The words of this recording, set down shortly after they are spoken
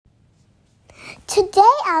Today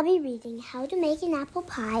I'll be reading How to Make an Apple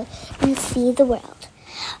Pie and See the World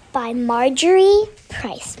by Marjorie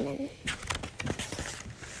Priceman.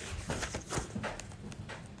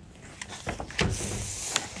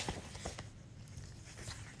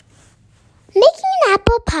 Making an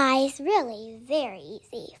apple pie is really very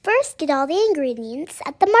easy. First, get all the ingredients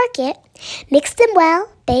at the market, mix them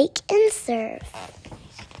well, bake, and serve.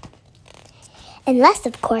 Unless,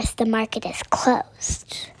 of course, the market is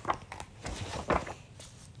closed.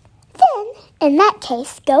 In that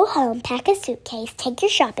case, go home, pack a suitcase, take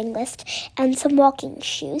your shopping list, and some walking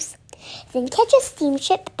shoes. Then catch a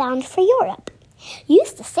steamship bound for Europe.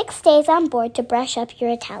 Use the 6 days on board to brush up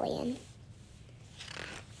your Italian.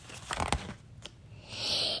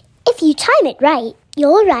 If you time it right,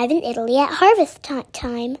 you'll arrive in Italy at harvest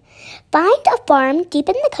time. Find a farm deep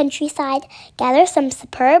in the countryside, gather some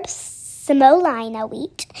superb semolina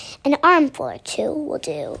wheat, an armful or two will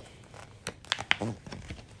do.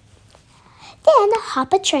 Then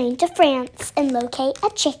hop a train to France and locate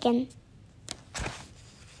a chicken.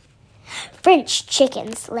 French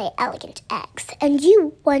chickens lay elegant eggs, and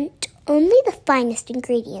you want only the finest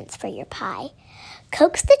ingredients for your pie.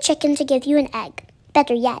 Coax the chicken to give you an egg.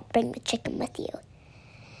 Better yet, bring the chicken with you.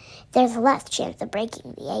 There's less chance of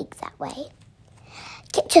breaking the eggs that way.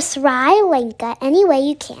 Get to Sri Lanka any way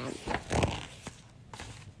you can.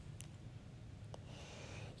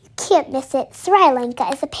 Can't miss it. Sri Lanka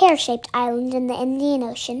is a pear-shaped island in the Indian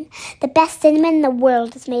Ocean. The best cinnamon in the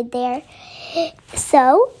world is made there.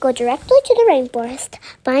 So, go directly to the rainforest,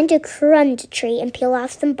 find a currant tree, and peel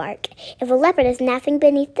off some bark. If a leopard is napping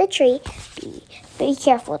beneath the tree, be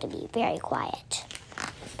careful to be very quiet.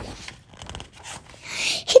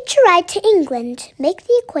 Hitch a ride to England. Make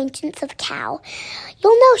the acquaintance of Cow.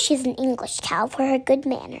 You'll know she's an English cow for her good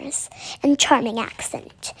manners and charming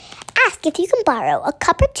accent. Ask if you can borrow a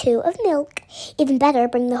cup or two of milk. Even better,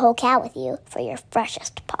 bring the whole cow with you for your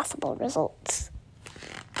freshest possible results.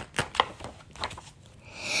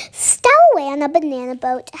 Stow away on a banana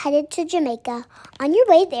boat headed to Jamaica. On your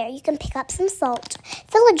way there, you can pick up some salt.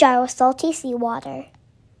 Fill a jar with salty seawater.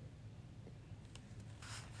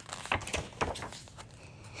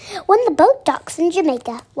 When the boat docks in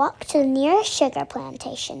Jamaica, walk to the nearest sugar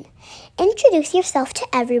plantation. Introduce yourself to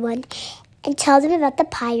everyone and tell them about the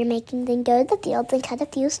pie you're making, then go to the fields and cut a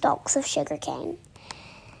few stalks of sugar cane.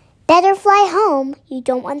 Better fly home. You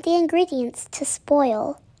don't want the ingredients to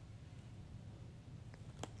spoil.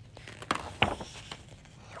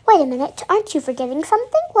 Wait a minute, aren't you forgetting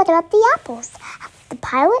something? What about the apples? Have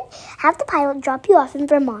the pilot drop you off in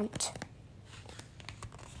Vermont.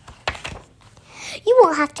 You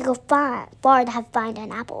won't have to go far to find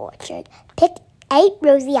an apple orchard. Pick 8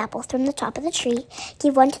 rosy apples from the top of the tree.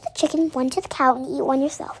 Give 1 to the chicken, 1 to the cow, and eat 1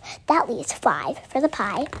 yourself. That leaves 5 for the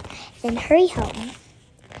pie. Then hurry home.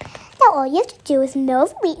 Now all you have to do is melt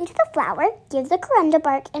the wheat into the flour, give the corunda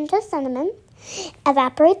bark into cinnamon,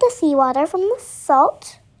 evaporate the seawater from the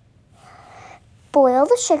salt, boil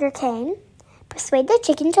the sugar cane, persuade the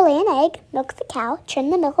chicken to lay an egg, milk the cow, turn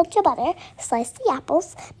the milk into butter, slice the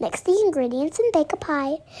apples, mix the ingredients, and bake a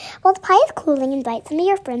pie. While the pie is cooling, invite some of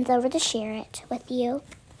your friends over to share it with you.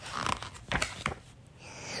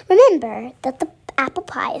 Remember that the apple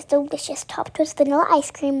pie is delicious, topped with vanilla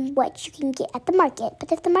ice cream, which you can get at the market.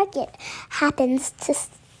 But if the market happens to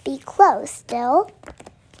be closed still,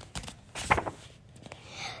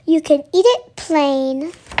 you can eat it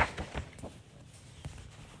plain